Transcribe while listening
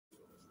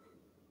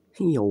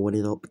Yo, what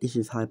is up? This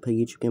is Hyper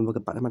YouTube Game.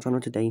 Welcome back to my channel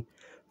today.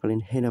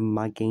 Playing Hidden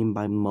My Game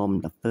by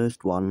Mom, the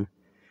first one.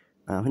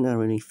 I think there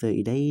are only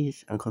 30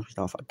 days, and of course we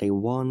start off at day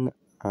 1,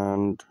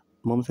 and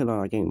Mom's still on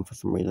our game for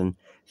some reason,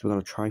 so we've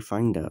got to try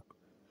find it.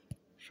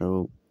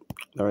 So,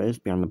 there it is,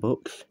 behind the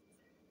books.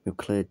 We've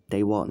cleared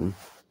day 1.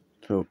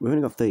 So, we've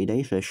only got 30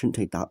 days, so it shouldn't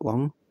take that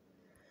long.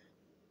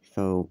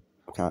 So,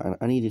 okay,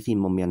 I need to see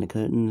Mum behind the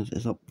curtains.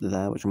 It's up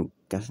there, which I'm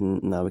guessing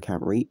now we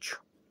can't reach.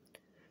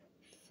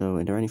 So,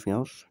 is there anything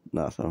else?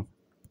 No, so...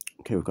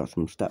 Okay, we've got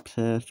some steps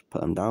here to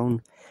put them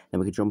down. Then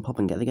we can jump up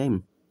and get the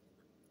game.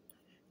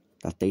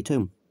 That's day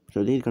 2.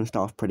 So these are going to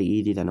start off pretty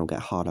easy, then it'll get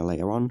harder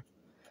later on.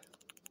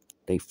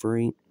 Day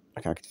 3.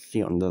 Okay, I can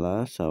see it under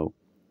there, so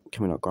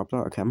can we not grab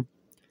that? Okay.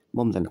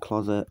 Mum's in the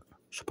closet.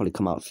 She'll probably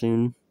come out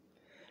soon.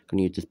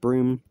 Gonna use this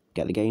broom,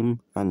 get the game,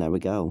 and there we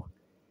go.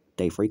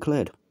 Day 3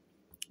 cleared.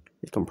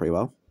 It's gone pretty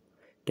well.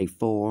 Day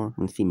 4,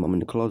 I see Mum in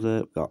the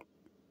closet. We've got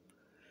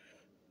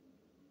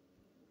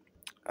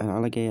an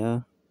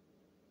alligator.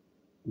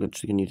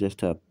 Literally can use this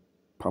to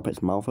prop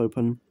its mouth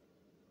open.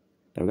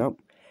 There we go.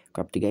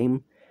 Grab the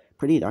game.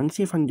 Pretty easy. I can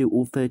see if I can do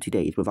all 30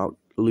 days without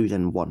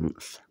losing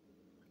once.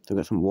 So we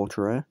got some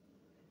water here.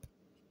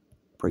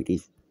 Break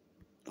these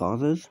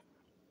vases.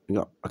 We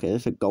got, okay,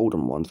 this is a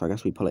golden one, so I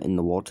guess we put it in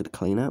the water to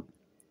clean it.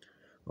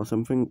 Or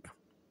something.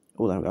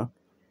 Oh, there we go.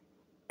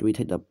 Do we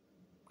take the,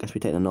 guess we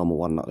take the normal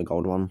one, not the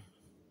gold one.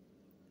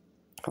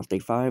 That's day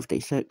 5, day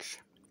 6.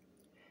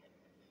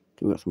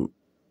 Okay, we got some,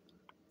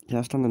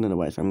 they're standing in the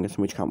way, so I'm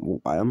guessing we can't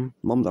walk by them.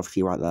 Mum's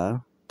obviously right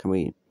there. Can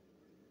we...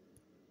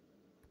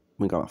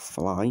 We got a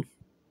fly.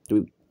 Do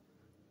we...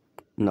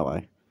 No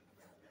way.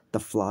 The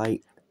fly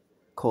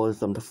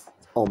caused them to...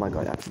 Oh my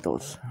god, it actually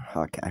does.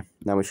 Okay,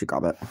 now we should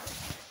grab it.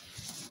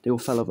 They all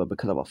fell over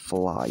because of a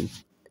fly.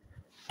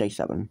 Day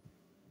 7.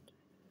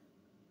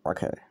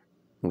 Okay.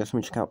 I'm guessing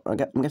we just can't...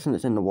 I'm guessing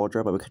it's in the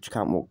wardrobe, but we just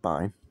can't walk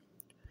by.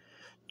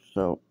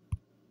 So...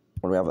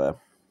 What do we have there?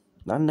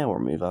 That nail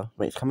remover.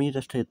 Wait, can we use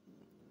this to...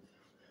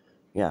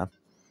 Yeah.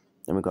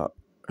 Then we got...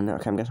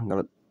 Okay, I'm guessing I'm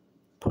gonna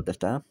put this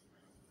there.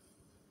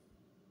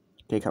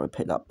 Okay, can we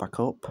pick that back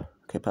up?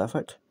 Okay,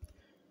 perfect.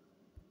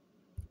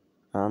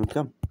 And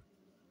go.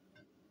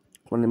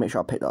 Wanted to make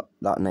sure I picked up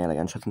that nail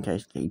again, just in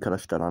case he could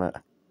have stood on it.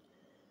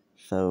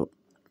 So...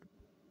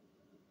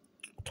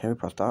 Okay, we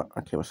press that.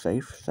 Okay, we're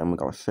safe. Then we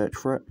gotta search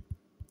for it.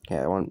 Okay,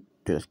 I want to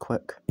do this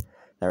quick.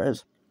 There it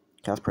is.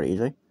 Okay, that's pretty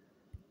easy.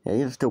 Yeah,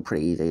 these are still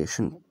pretty easy. It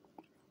shouldn't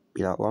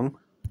be that long.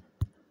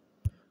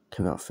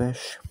 Okay, we got a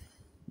fish.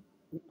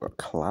 We've got a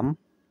clam.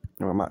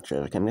 And we're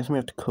matches. Okay, I'm guessing we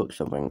have to cook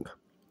something.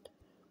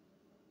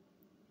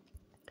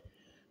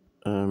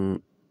 I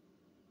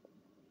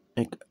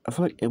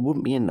feel like it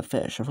wouldn't be in the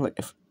fish. I feel like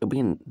if it'll be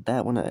in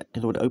there, wouldn't it?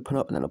 Because it would open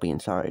up and then it'll be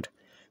inside.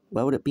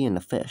 Where would it be in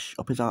the fish?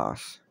 Up his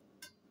arse.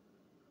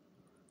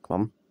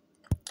 Come on.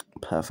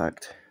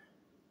 Perfect.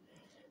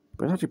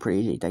 But it's actually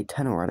pretty easy. Day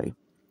 10 already.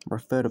 We're a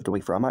third of the way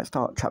through. I might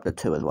start chapter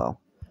 2 as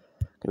well.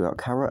 Okay, we got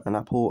a carrot, an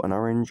apple, an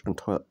orange, and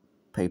toilet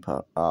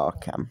paper. Oh,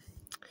 okay.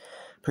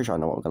 Pretty sure I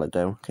know what we're gonna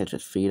do. Okay,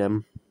 just feed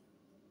him.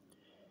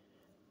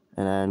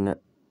 And then...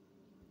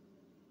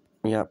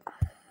 Yep.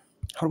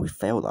 How do we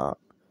fail that?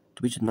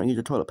 Do we just not use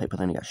the toilet paper,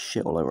 then you get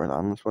shit all over his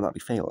hands? Would that be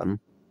failing?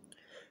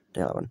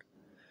 Day 11.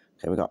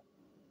 Okay, we got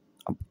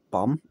a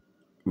bomb.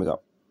 We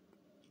got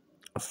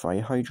a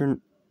fire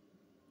hydrant.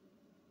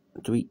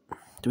 Do we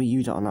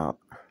use it or not?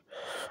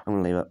 I'm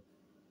gonna leave it.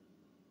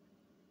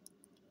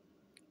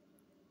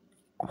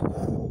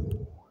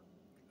 Oh.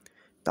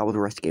 That was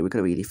risky. We could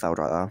have easily failed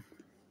right there.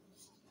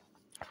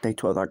 Day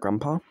 12, that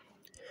Grandpa.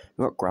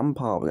 We got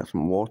Grandpa. We got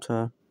some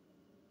water.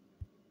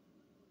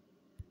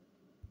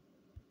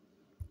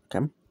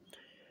 Okay.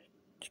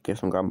 Just give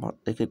some Grandpa.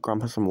 They give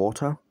Grandpa some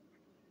water.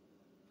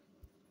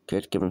 Okay,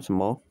 let's give him some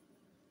more.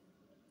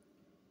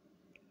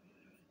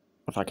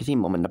 If I can see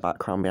Mum in the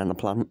background behind the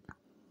plant.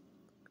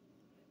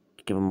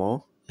 Give him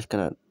more. It's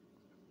gonna...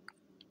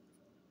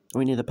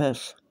 We need a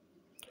piss.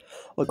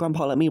 Oh,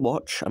 Grandpa, let me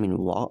watch. I mean,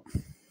 what?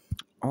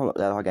 Oh, look,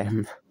 there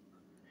again.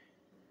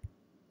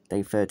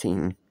 Day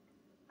 13.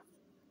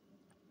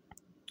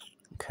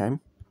 Okay. A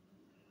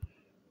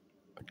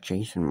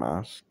Jason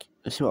mask.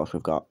 Let's see what else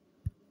we've got.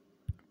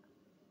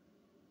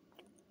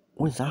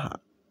 What is that?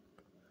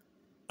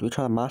 Do we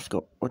try the mask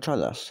up? We'll try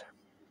this.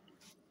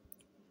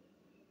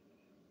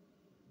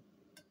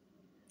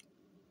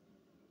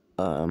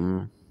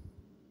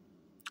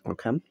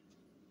 Okay.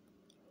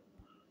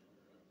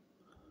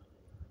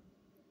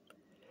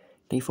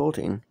 Day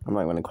 14. I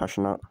might want to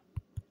question that.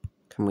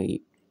 Can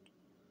we...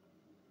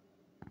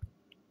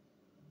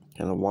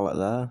 There's a wallet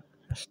there.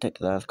 A stick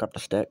there. Let's grab the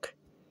stick.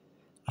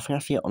 I think I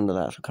see it under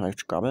there, so can I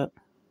just grab it?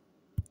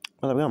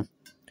 Well, there we go.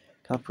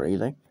 That's pretty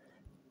easy.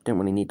 Didn't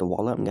really need the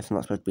wallet. I'm guessing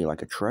that's supposed to be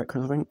like a trick,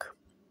 I think.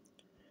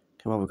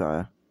 Okay, well, we've got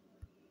a...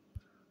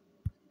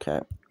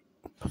 Okay.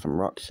 Put some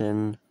rocks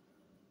in.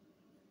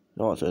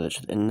 Oh, so it's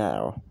just in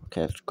there.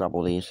 Okay, let's grab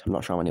all these. I'm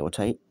not sure how many it will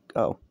take.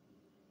 Oh.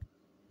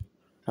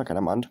 Okay,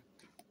 never mind.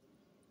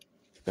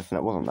 Guessing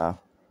it wasn't there.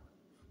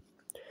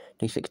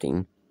 Day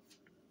 16.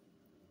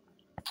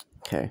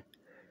 Okay.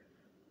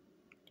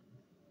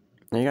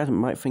 Now you guys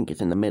might think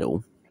it's in the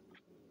middle,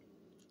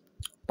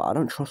 but I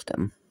don't trust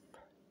him.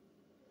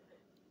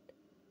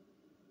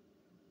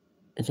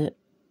 Is it?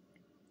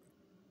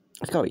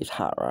 It's gotta be his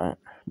hat, right?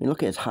 I mean,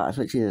 look at his hat. It's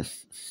literally the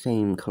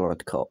same colour as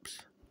the cups.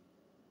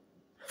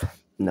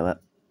 No, I'm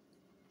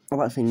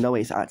about to say no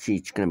way it's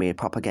actually gonna be a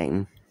proper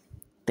game.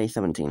 Day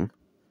 17.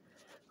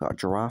 Got a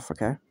giraffe,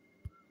 okay?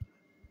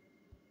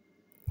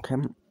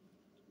 Okay.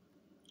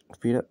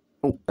 Feed it.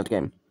 Oh, that's the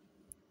game.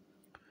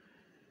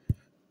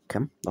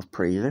 Okay, that's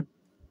pretty easy.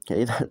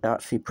 Okay, that's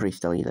actually pretty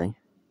still easy.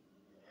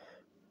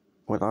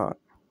 What's that?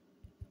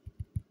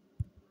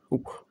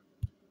 Oh.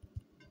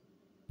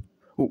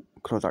 Oh,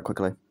 close that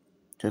quickly.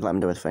 Just let him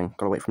do his thing.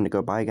 Gotta wait for him to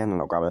go by again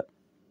and I'll grab it.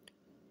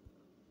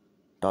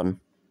 Done.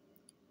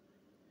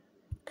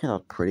 Okay,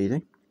 that's pretty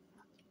easy.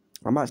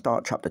 I might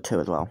start chapter 2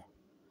 as well.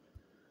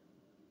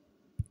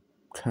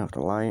 Turn off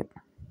the light.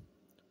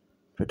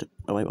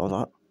 Oh wait, what was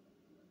that?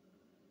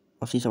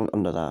 I see something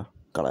under there.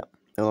 Got it.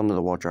 It was under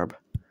the wardrobe.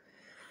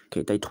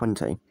 Okay, day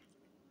 20. Is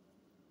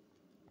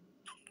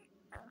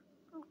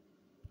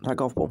that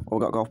golf ball? Oh,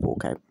 we got a golf ball,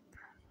 okay.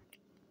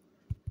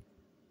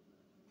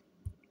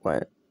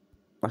 Wait.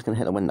 That's gonna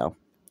hit the window.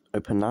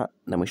 Open that,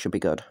 then we should be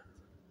good.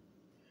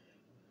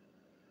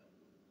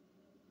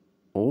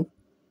 Oh.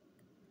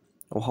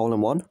 Oh, hole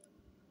in one.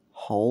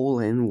 Hole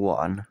in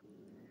one.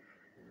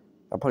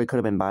 That probably could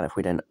have been bad if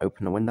we didn't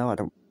open the window. It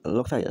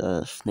looks like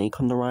a snake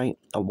on the right,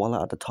 a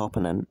wallet at the top,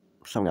 and then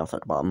something else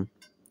at the bottom.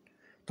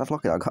 That's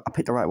lucky. I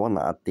picked the right one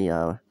that had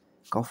the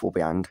golf ball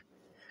behind.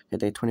 Okay,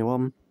 day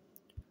 21.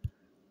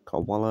 Got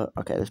a wallet.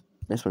 Okay,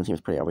 this one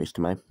seems pretty obvious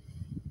to me.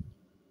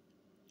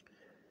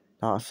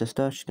 Our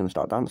sister, she's gonna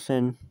start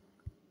dancing.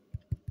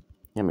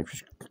 Yeah,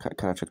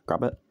 can I just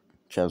grab it?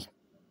 Cheers.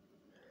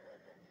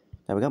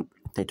 There we go.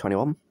 Day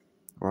 21.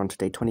 We're on to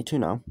day 22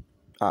 now.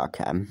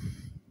 Okay.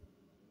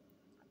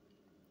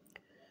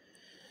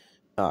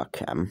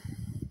 Okay.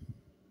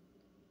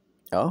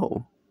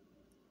 Oh.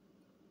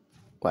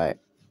 Wait.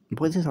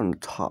 What is this on the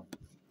top?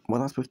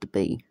 What's that supposed to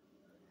be?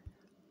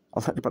 I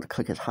was actually about to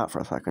click his hat for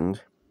a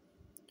second.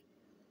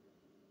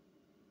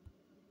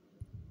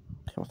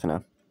 Okay, what's in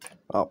there?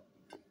 Oh.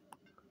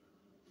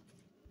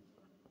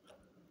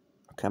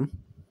 Okay.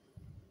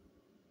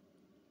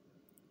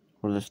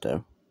 What does this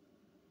do?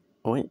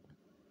 Oh, wait.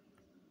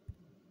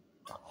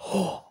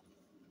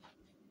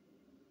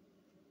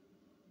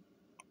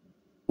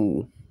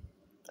 Ooh.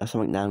 There's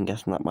something now. I'm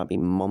guessing that might be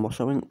mum or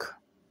something.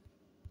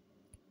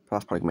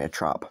 That's probably gonna be a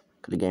trap,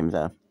 because the game's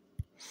there.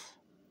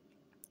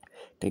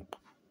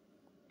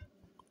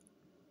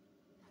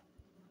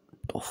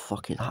 Oh,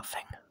 fuck is that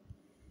thing?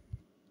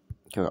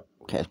 Okay,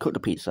 let's cook the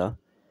pizza.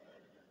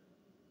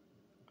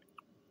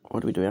 What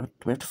do we do? Do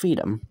we have to feed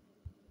him?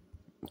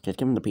 Okay, let's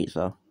give him the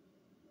pizza.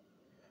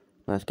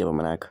 Let's give him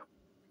an egg.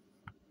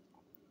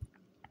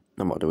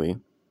 And what do we?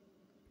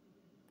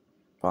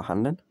 Our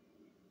hand in?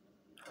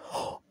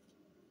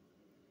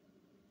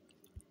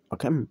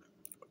 Okay.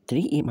 Did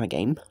he eat my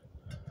game?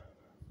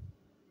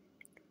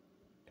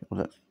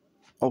 Was it?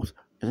 Oh, is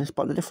this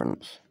spot the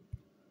difference?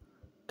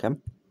 Okay.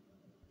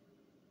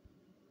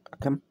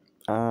 Okay.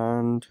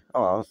 And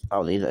oh, that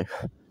was easy.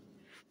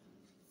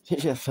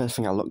 It's the first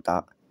thing I looked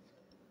at.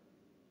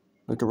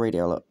 Look at the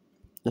radio. Look.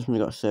 This one's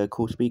got a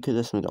circle speaker.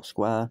 This one's got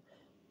square.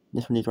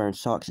 This one he's wearing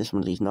socks. This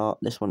one he's not.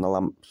 This one the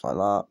lamp's like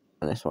that.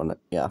 And this one,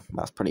 yeah,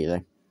 that's pretty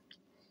easy.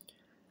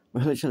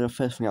 That's literally the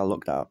first thing I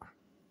looked at.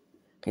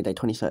 Okay, day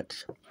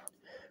 26.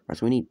 Right,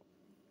 so we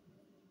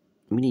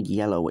need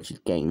yellow, which is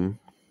game.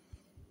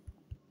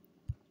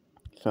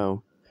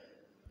 So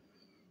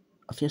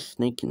I see a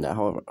snake in there.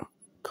 However,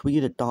 could we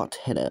use a dart to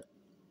hit it?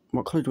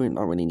 What colour do we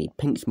not really need?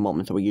 Pink's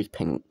mum, so we use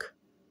pink.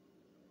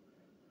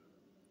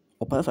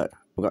 Oh, perfect.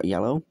 We got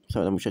yellow,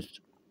 so then we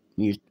just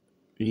use.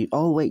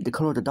 Oh wait, the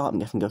colour of the dart I'm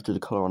guessing goes to the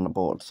colour on the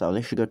board. So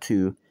this should go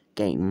to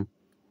game.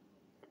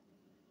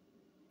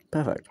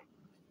 Perfect.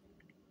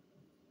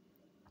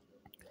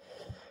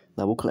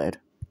 Level cleared.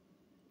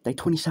 Day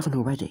 27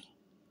 already.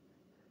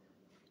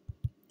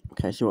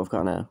 Okay, see what we've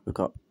got now. We've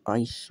got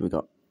ice,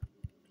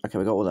 okay,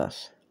 we got all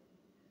this.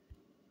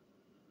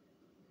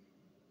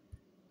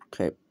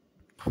 Okay.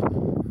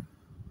 Do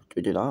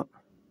we do that?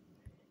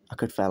 I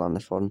could fail on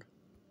this one.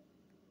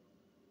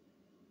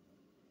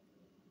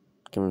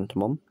 Give it to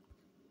mum.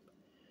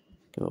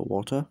 Give it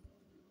water.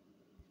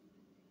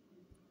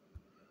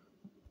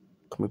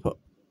 Can we put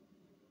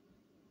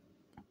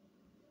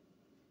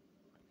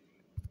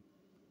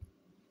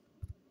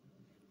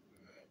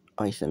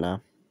ice in there?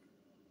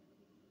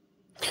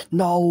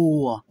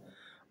 No!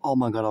 Oh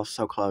my god, I was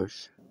so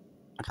close.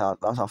 Okay,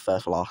 that's our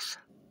first loss.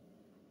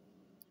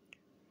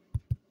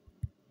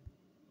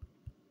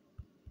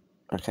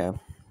 Okay.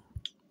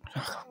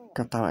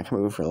 God damn it, I can't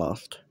remember if we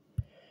lost.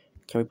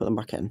 Can we put them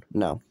back in?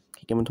 No.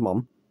 Can you give them to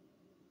mum?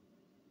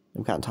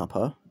 We can't tap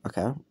her.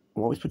 Okay.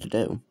 What are we supposed to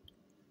do?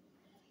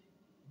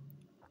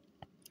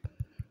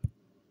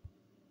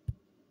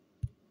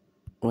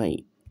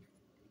 Wait.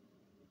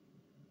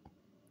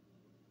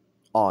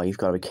 Oh, you've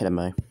got to be kidding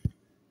me.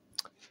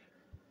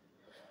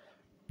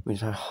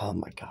 Oh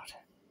my god.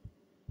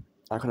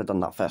 I could have done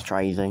that first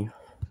try easy.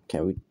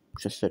 Okay, we're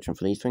just searching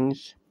for these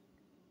things.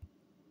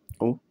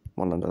 Oh,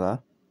 one under there.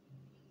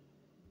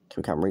 Okay,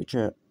 we can't reach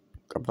it.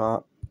 Grab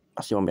that.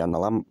 I see one behind the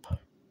lamp.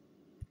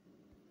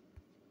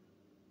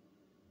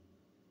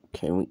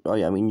 Okay, oh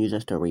yeah, we can use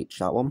this to reach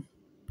that one.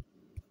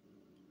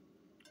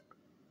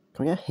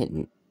 Can we get a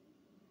hint?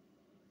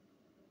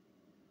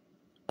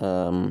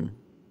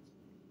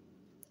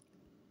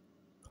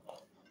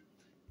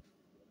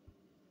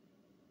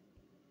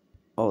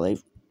 Oh,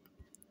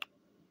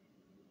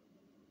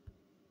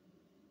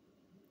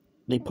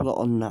 they put it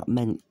on that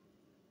menu.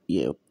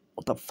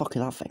 What the fuck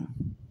is that thing?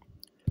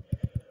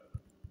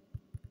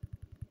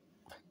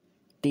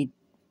 They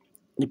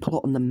put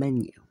it on the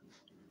menu.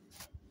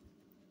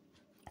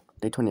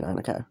 Day 29,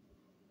 okay.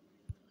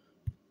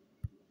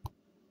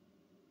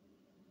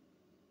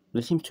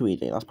 This seems too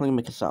easy. That's probably gonna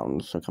make a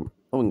sound, so come.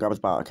 Oh, we can grab his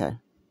bar, okay.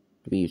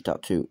 We used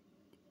that too.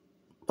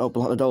 Oh,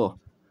 block the door.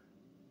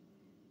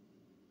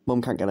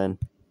 Mum can't get in.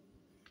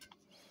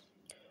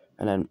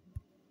 And then,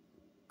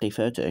 day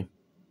 30.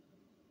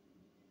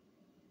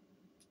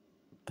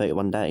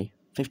 31 day.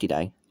 50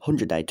 day.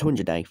 100 day.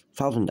 200 day.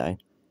 1000 day.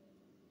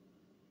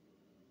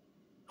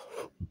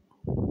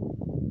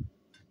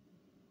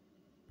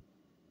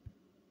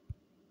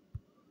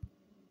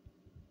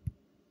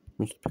 Let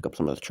me just pick up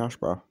some of the trash,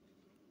 bro.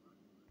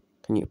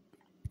 Can you?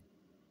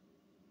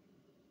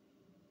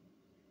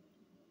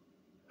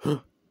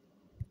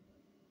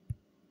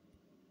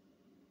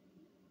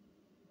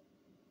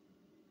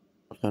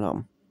 What's going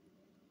on?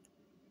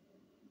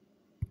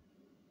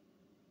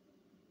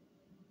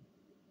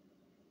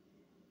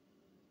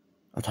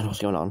 I don't know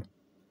what's going on.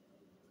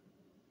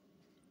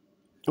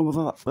 Oh,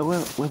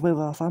 we're with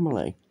our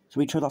family. So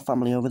we chose our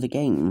family over the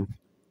game.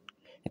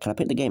 Can I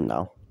pick the game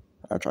now?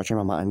 I'll try to change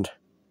my mind.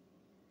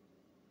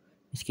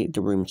 Escape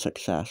the room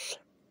success.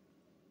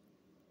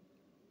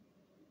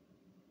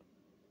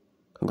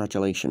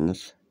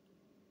 Congratulations.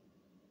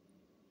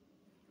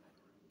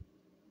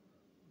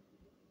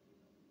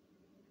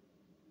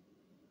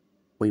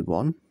 We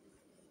won.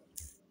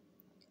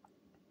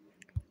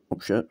 Oh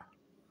shit.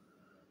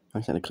 I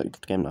accidentally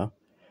clicked the game now.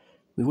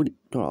 We've already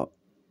got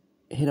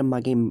hidden my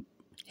game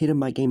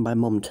by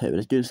Mum too.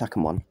 Let's do the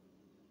second one.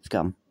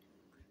 Scam.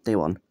 Day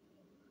 1.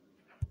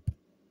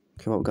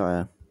 Okay, what we got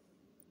here?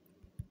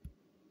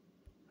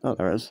 Oh,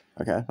 there it is.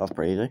 Okay, that's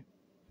pretty easy.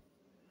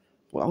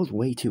 Well, that was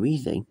way too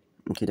easy.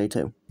 Okay, day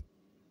 2.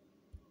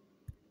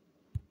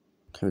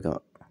 Okay, we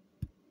got...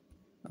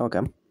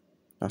 Okay.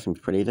 That seems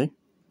pretty easy.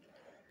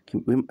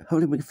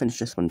 Hopefully we can finish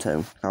this one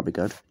too. That'll be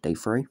good. Day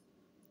 3.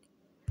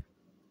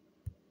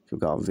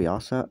 We've got a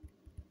VR set.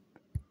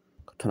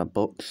 Got a ton of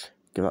books.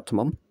 Give that to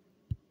Mum.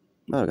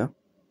 There we go.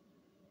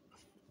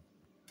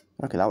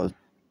 Okay, that was...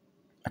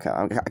 Okay,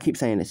 I keep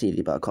saying it's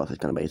easy, but of course it's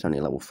going to be. It's only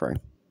level 3.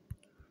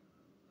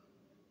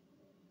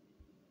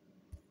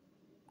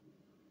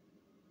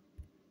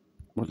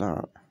 What's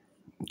that?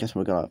 Guess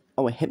we got...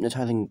 Oh, we're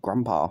hypnotizing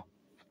Grandpa.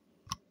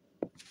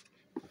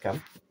 Okay.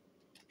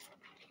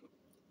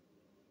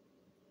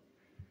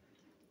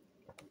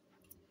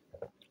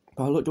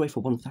 But I looked away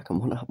for 1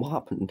 second. What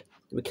happened?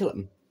 Did we kill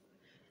him?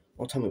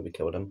 Or tell me we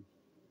killed him.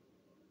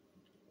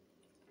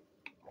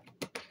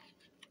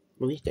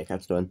 What are these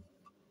dickheads doing?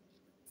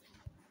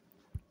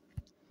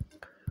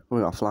 We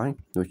got a fly.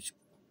 Which...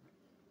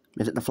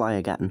 Is it the fly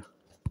again?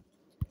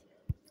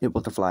 It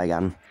was the fly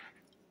again.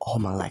 Oh,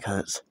 my leg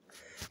hurts.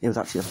 It was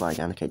actually the fly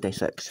again. Okay, day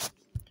 6.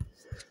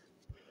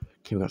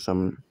 Okay, we got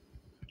some...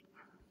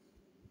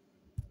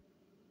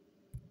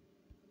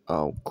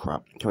 Oh,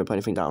 crap. Can we put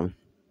anything down?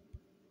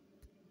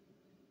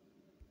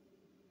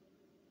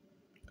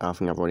 I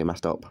think I've already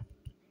messed up.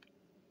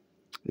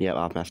 Yep,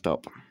 I've messed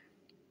up.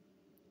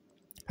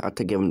 I had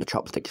to give him the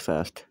chopsticks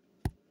first.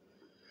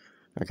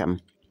 Okay.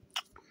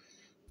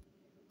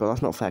 But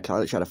that's not fair, because I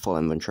literally had a full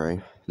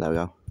inventory. There we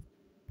go.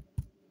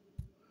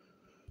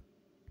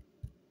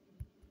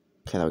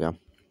 Okay, there we go.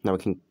 Now we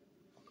can...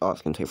 Oh,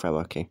 it's going to take forever,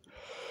 okay.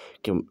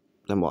 Give him...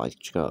 Then what, is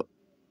he going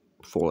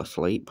to fall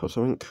asleep or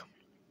something?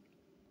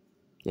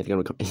 Is he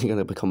going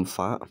to become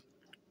fat?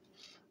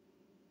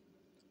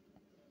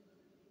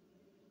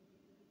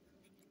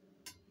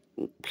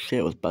 Shit,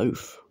 it was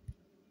both.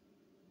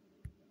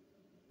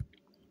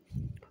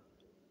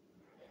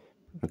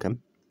 Okay.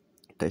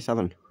 Day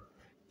 7.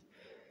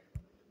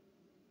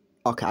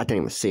 Okay, I didn't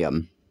even see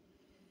him.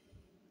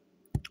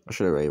 I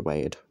should have really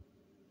waited.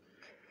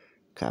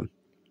 Okay.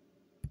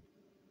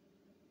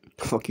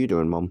 The fuck you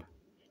doing, Mum?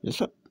 Is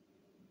it?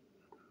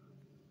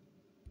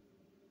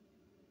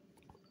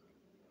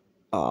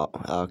 Oh,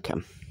 okay.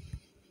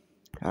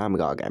 We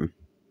got a game.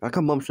 Like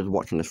her mum's just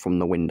watching us from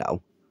the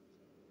window.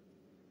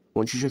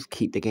 Won't you just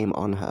keep the game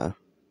on her?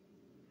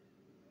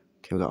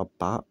 Okay, we got a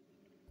bat.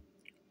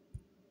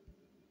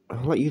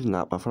 I like using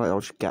that, but I feel like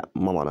I'll just get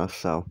Mum on us,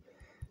 so...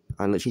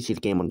 I literally see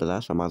the game under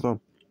there, so I might as well.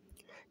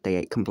 Day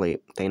 8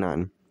 complete. Day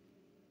 9.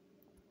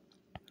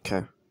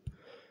 Okay.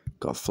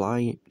 Got a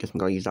fly. Guess I'm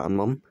gonna use that on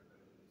Mum.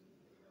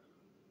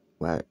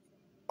 Where?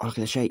 Oh, look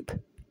at the shape.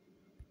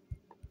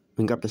 We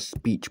can grab the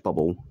speech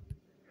bubble.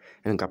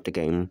 And then grab the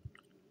game.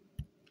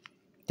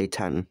 Day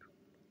 10.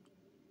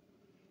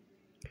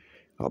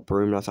 Got a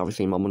broom, that's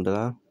obviously Mum under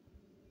there.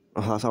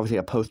 Oh, that's obviously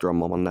a poster of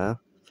Mum on there.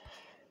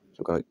 So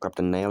we've got to grab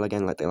the nail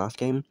again like the last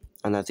game.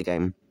 And there's the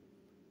game.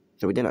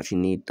 So we didn't actually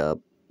need the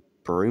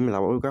broom, is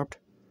that what we grabbed?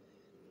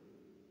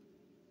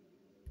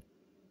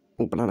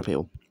 Oh, banana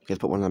peel. Let's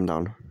put one of them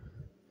down. Do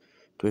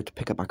we have to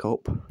pick it back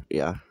up?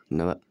 Yeah,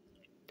 know it.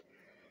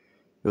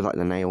 It was like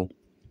the nail,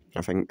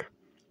 I think.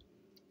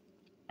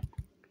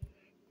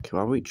 Okay,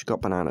 well, we just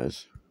got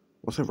bananas.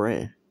 What's over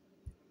here?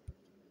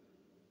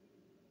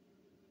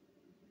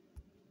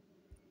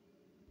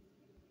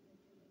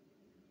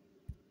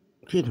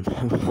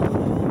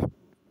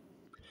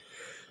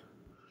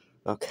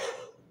 Okay.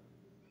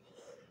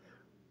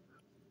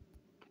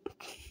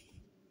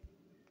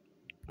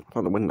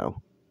 Out the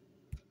window.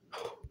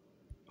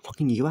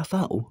 Fucking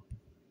UFO.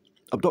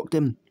 Abduct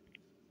him.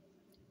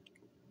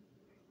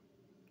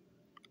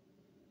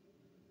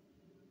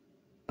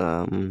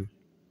 I mean,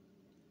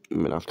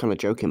 I was kind of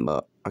joking,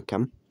 but I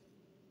can.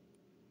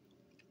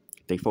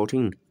 Day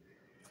 14.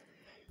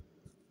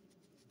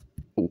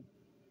 Oh,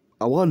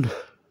 I won.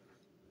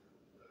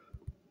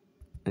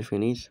 If we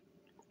need.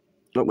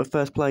 Look, we're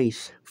first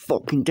place.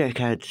 Fucking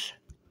dickheads.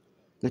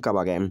 Let's go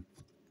back in.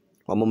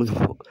 While Mum was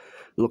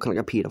looking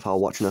like a paedophile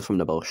watching us from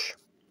the bush.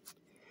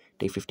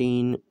 Day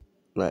 15.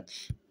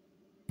 Let's.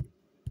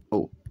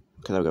 Oh,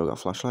 okay, there we go. We got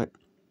a flashlight.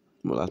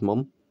 Well, that's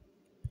Mum.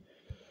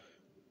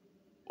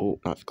 Oh,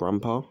 that's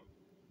Grandpa.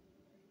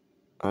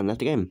 And that's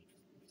the game.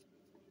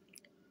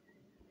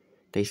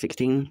 Day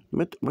 16.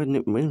 We're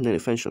nearly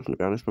finished, to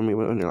be honest.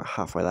 We're only like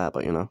halfway there,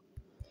 but you know.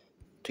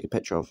 Take a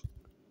picture of.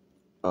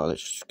 Oh,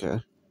 let's just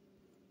go.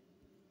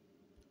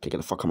 Get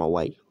the fuck out of my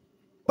way.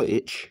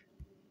 Bitch.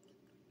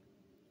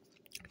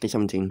 Day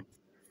 17.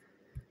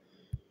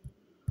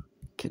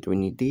 Okay, do we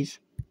need these?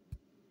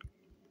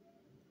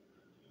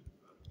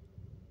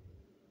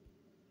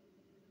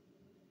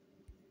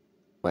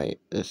 Wait,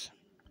 this.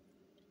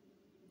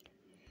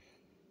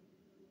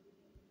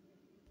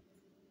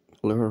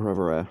 Lure her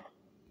over here.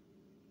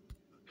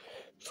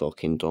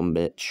 Fucking dumb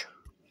bitch.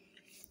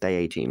 Day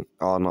 18.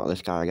 Oh, not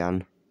this guy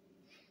again.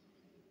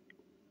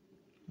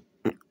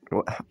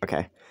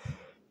 Okay.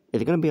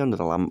 Is it going to be under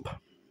the lamp?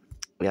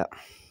 Yeah.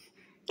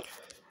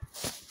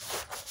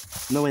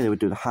 No way they would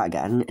do the hat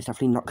again. It's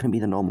definitely not going to be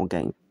the normal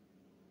game.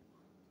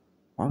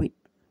 Why are we...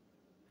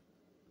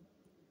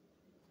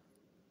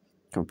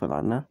 Can we put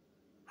that in there?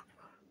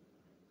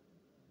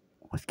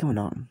 What's going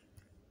on?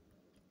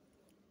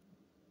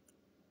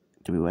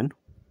 Did we win?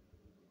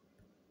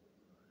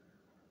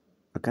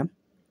 Okay.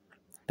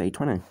 Day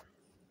 20.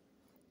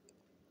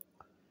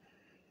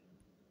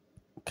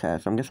 Okay,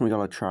 so I'm guessing we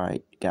gotta try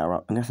get her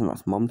up. I'm guessing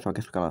that's Mum, so I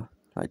guess we gotta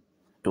like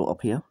do it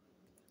up here.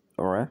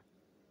 Or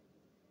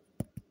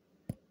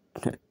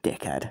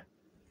dickhead.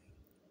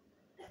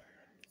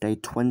 Day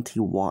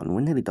 21.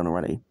 We're nearly done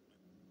already.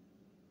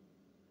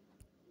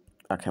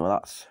 Okay, well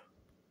that's...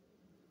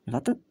 Is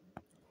that the...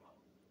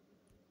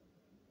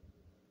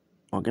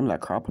 Oh, give me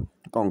that crab.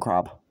 Go on,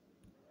 crab.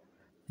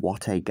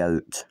 What a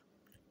goat.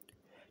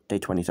 Day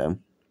 22.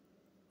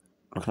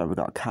 Looks like we've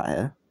got a cat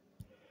here.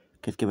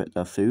 Let's give it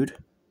the food.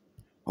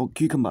 Oh,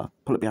 cucumber.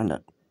 Pull it behind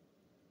it.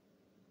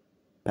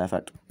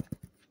 Perfect.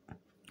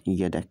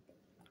 Yeah, dick.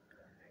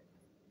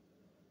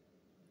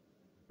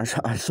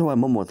 I saw her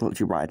Mum was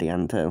literally right at the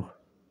end too.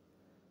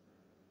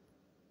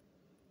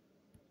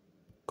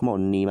 Come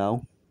on,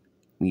 Nemo.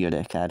 You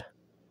dickhead.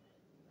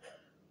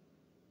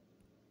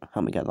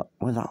 Help me get that.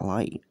 Where's that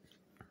light?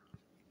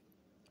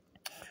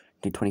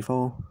 Day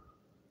 24.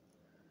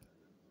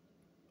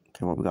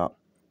 Okay, what we got?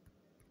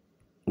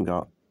 We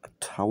got a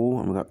towel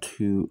and we got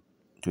two.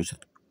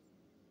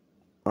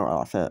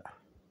 Alright, that's it.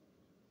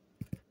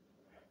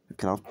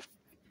 Okay,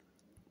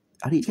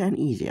 are these getting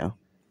easier?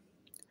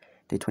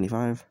 Day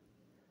 25.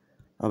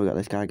 Oh, we got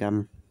this guy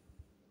again.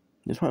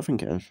 This is what I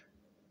think it is.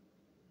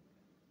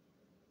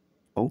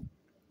 Oh,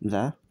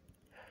 there.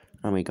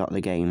 And we got the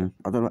game.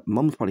 I don't know.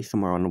 Mum's probably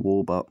somewhere on the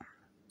wall, but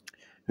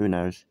who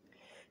knows?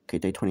 Okay,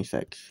 day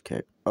 26.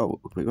 Okay. Oh,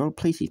 we gotta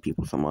place these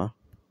people somewhere.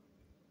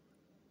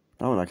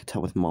 That one I could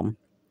tell with Mum.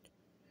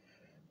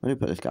 Where do we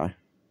put this guy?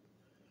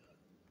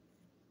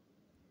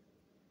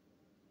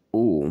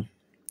 Ooh.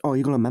 Oh,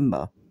 you're gonna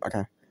remember.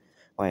 Okay.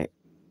 Wait.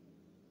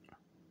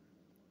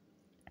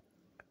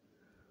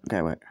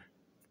 Okay, wait.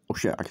 Oh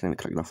shit, I accidentally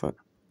clicked off it.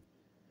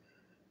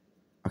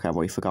 Okay, I've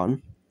already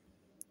forgotten.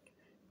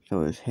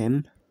 So it was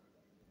him.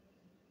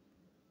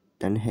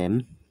 Then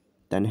him.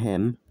 Then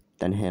him.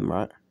 Then him,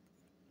 right?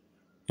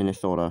 In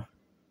this order.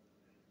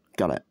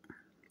 Got it.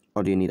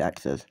 Or do you need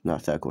X's? No,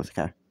 circles,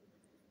 okay.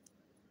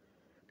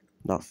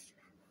 That's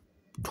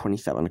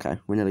 27, okay.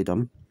 We're nearly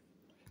done.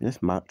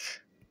 This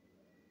match.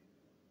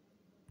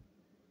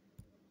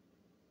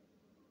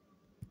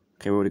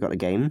 Okay, we already got the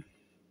game.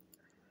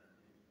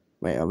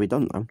 Wait, are we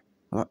done then?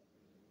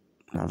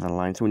 That's a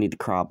line, so we need the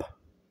crab.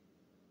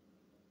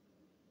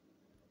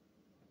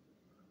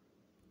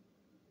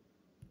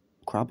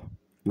 Crab?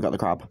 We got the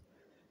crab.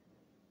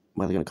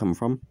 Where's it going to come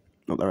from?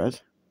 Oh, there it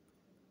is.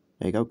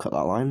 There you go, cut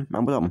that line,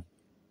 and we're done.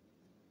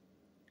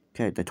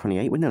 Okay, day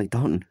 28. We're nearly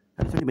done.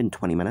 It's only been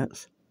 20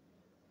 minutes.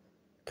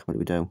 Okay, what do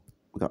we do?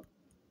 We got...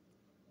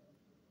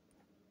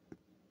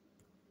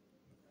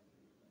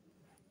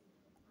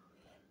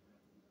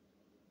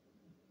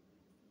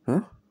 Huh?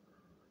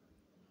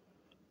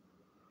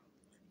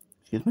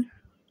 Excuse me?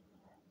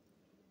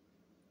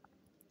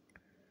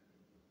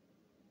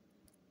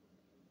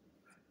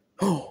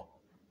 Oh!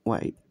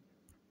 Wait.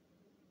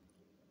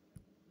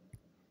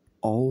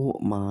 Oh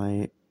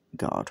my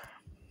god.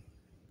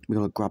 We're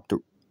gonna grab the...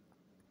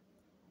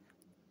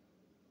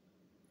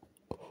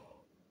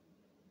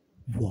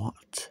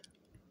 What?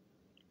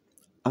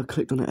 I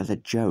clicked on it as a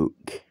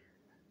joke.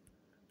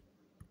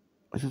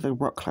 This is a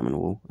rock climbing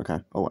wall. Okay.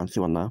 Oh, I see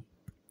one now.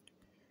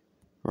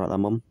 Right there,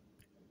 Mum.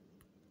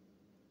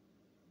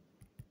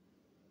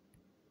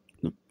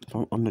 It's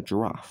on the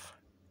giraffe.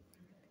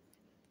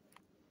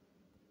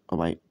 Oh,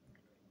 wait.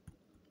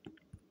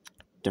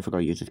 Definitely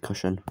gotta use this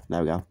cushion.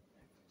 There we go.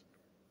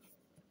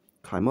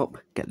 Climb up.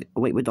 Get the...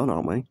 Oh, wait, we're done,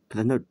 aren't we?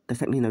 Because there's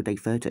technically no day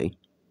 30.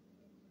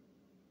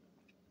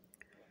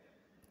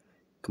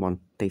 Come on.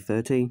 Day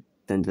 30.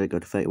 Then do they go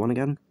to 31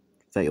 again?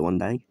 31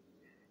 day.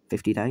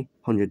 50 day.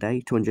 100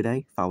 day. 200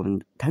 day.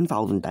 1,000.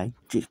 10,000 day.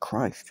 Jesus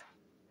Christ.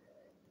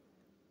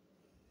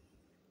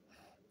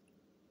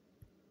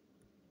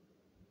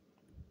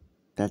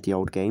 There's the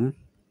old game.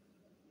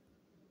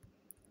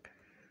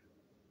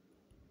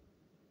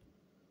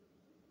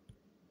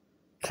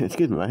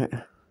 Excuse me, mate.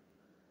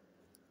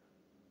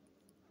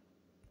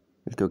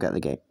 Let's go get the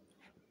game.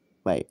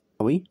 Wait,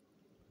 are we?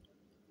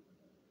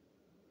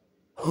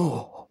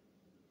 Oh.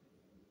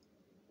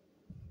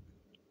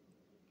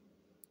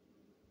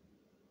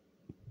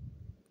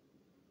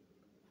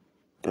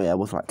 Yeah, it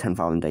was like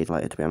 10,000 days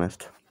later, to be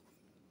honest.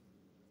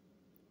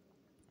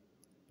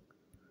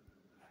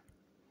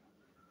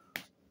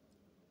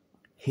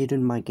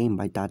 Hidden My Game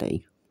by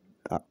Daddy.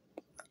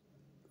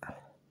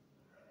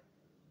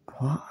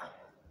 What?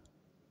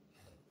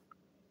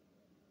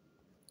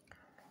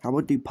 I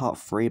would do part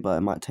 3, but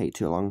it might take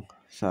too long.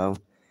 So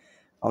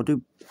I'll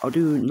do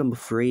number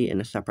 3 in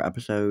a separate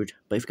episode.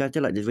 But if you guys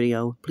did like this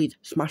video, please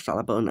smash that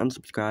like button and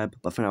subscribe.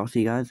 But for now, I'll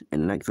see you guys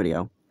in the next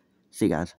video. See you guys.